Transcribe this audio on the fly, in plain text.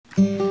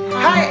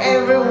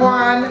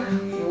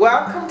everyone,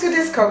 welcome to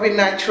Discovering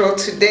Natural.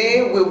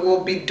 Today we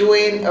will be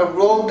doing a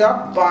rolled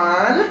up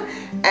bun,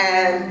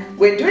 and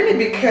we're doing it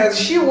because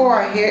she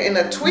wore her hair in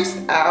a twist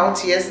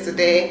out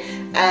yesterday,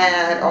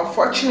 and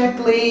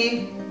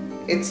unfortunately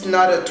it's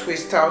not a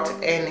twist out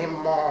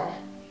anymore.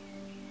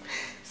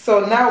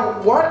 So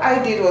now what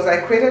I did was I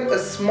created a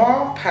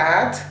small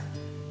part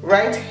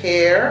right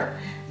here,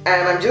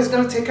 and I'm just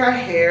going to take her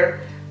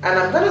hair and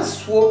I'm going to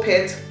swoop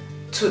it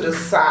to the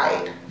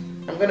side.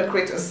 I'm going to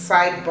create a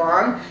side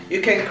bun.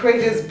 You can create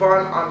this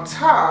bun on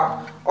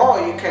top, or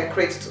you can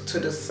create it to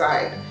the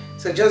side.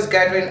 So just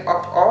gathering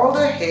up all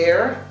the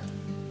hair.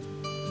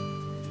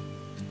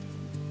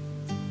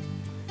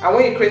 And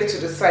when you create it to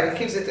the side, it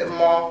gives it a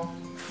more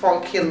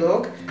funky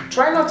look.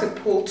 Try not to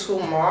pull too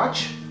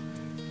much.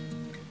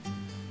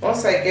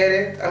 Once I get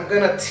it, I'm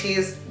going to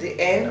tease the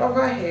end of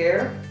her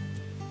hair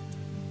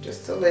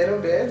just a little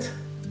bit.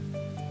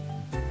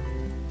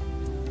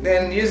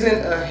 Then using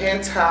a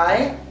hair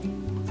tie,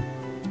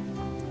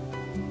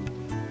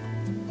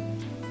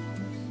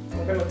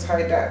 I'm going to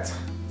tie that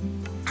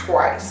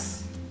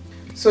twice.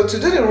 So to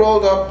do the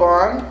rolled up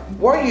bun,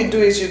 what you do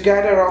is you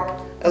gather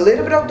up a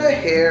little bit of the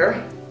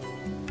hair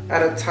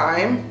at a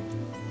time.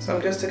 So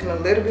I'm just taking a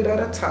little bit at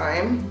a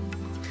time.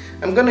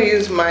 I'm going to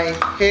use my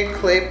hair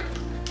clip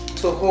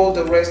to hold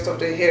the rest of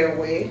the hair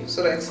away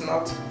so that it's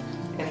not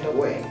in the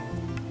way.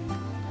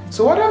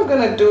 So what I'm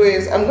going to do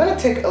is I'm going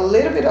to take a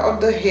little bit of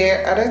the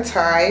hair at a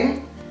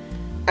time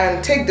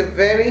and take the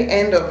very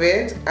end of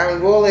it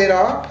and roll it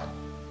up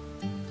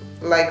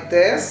like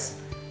this,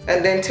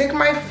 and then take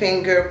my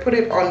finger, put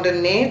it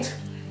underneath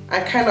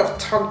and kind of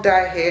tuck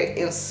that hair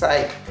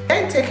inside.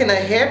 Then taking a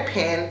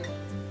hairpin,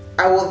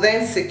 I will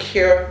then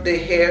secure the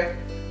hair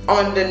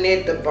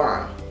underneath the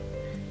bun,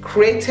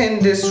 creating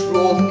this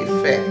rolled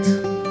effect.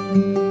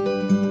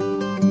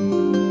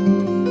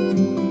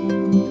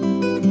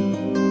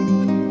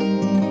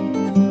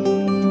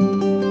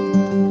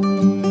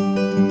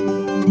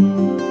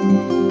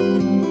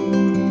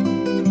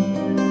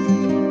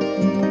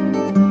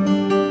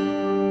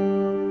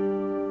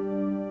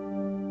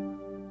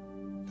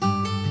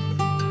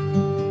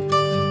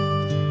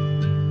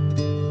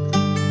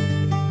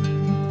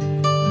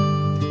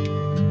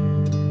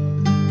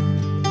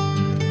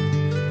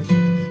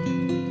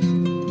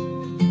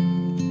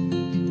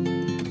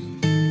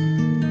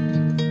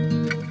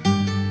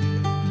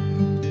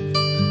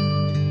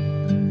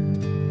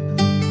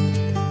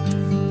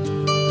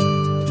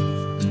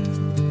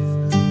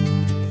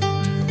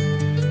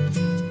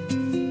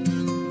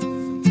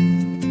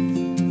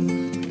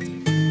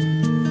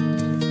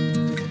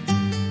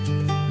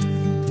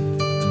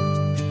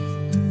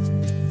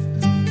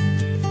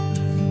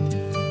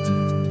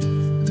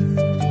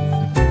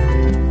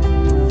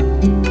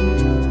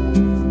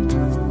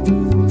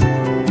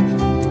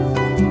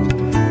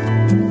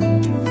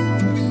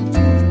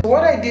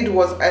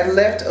 Was I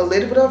left a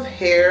little bit of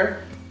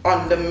hair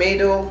on the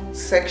middle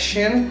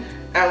section,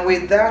 and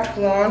with that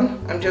one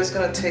I'm just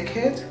gonna take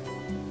it,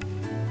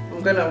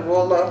 I'm gonna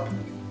roll up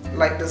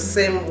like the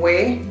same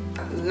way.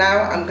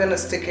 Now I'm gonna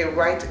stick it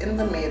right in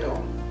the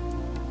middle.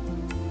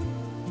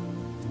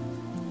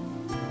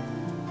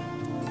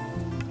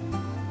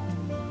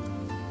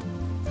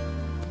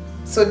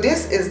 So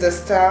this is the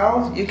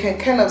style. You can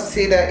kind of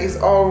see that it's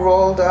all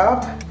rolled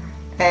up,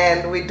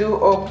 and we do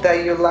hope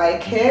that you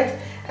like it.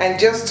 And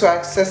just to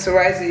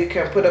accessorize it, you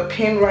can put a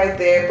pin right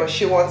there, but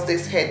she wants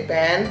this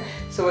headband,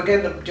 so we're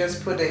going to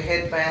just put a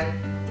headband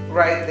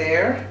right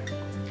there,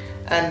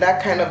 and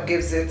that kind of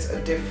gives it a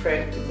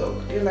different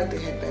look. Do you like the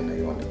headband or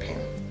you want the pin?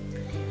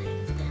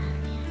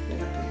 You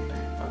like the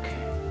headband? Okay.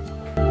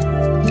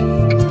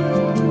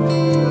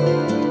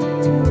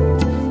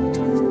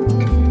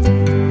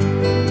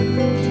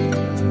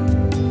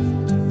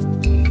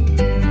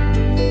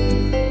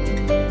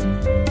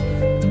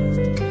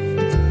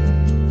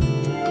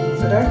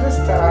 That's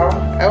the style.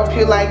 I hope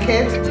you like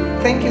it.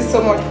 Thank you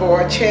so much for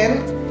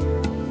watching.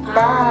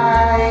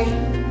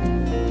 Bye.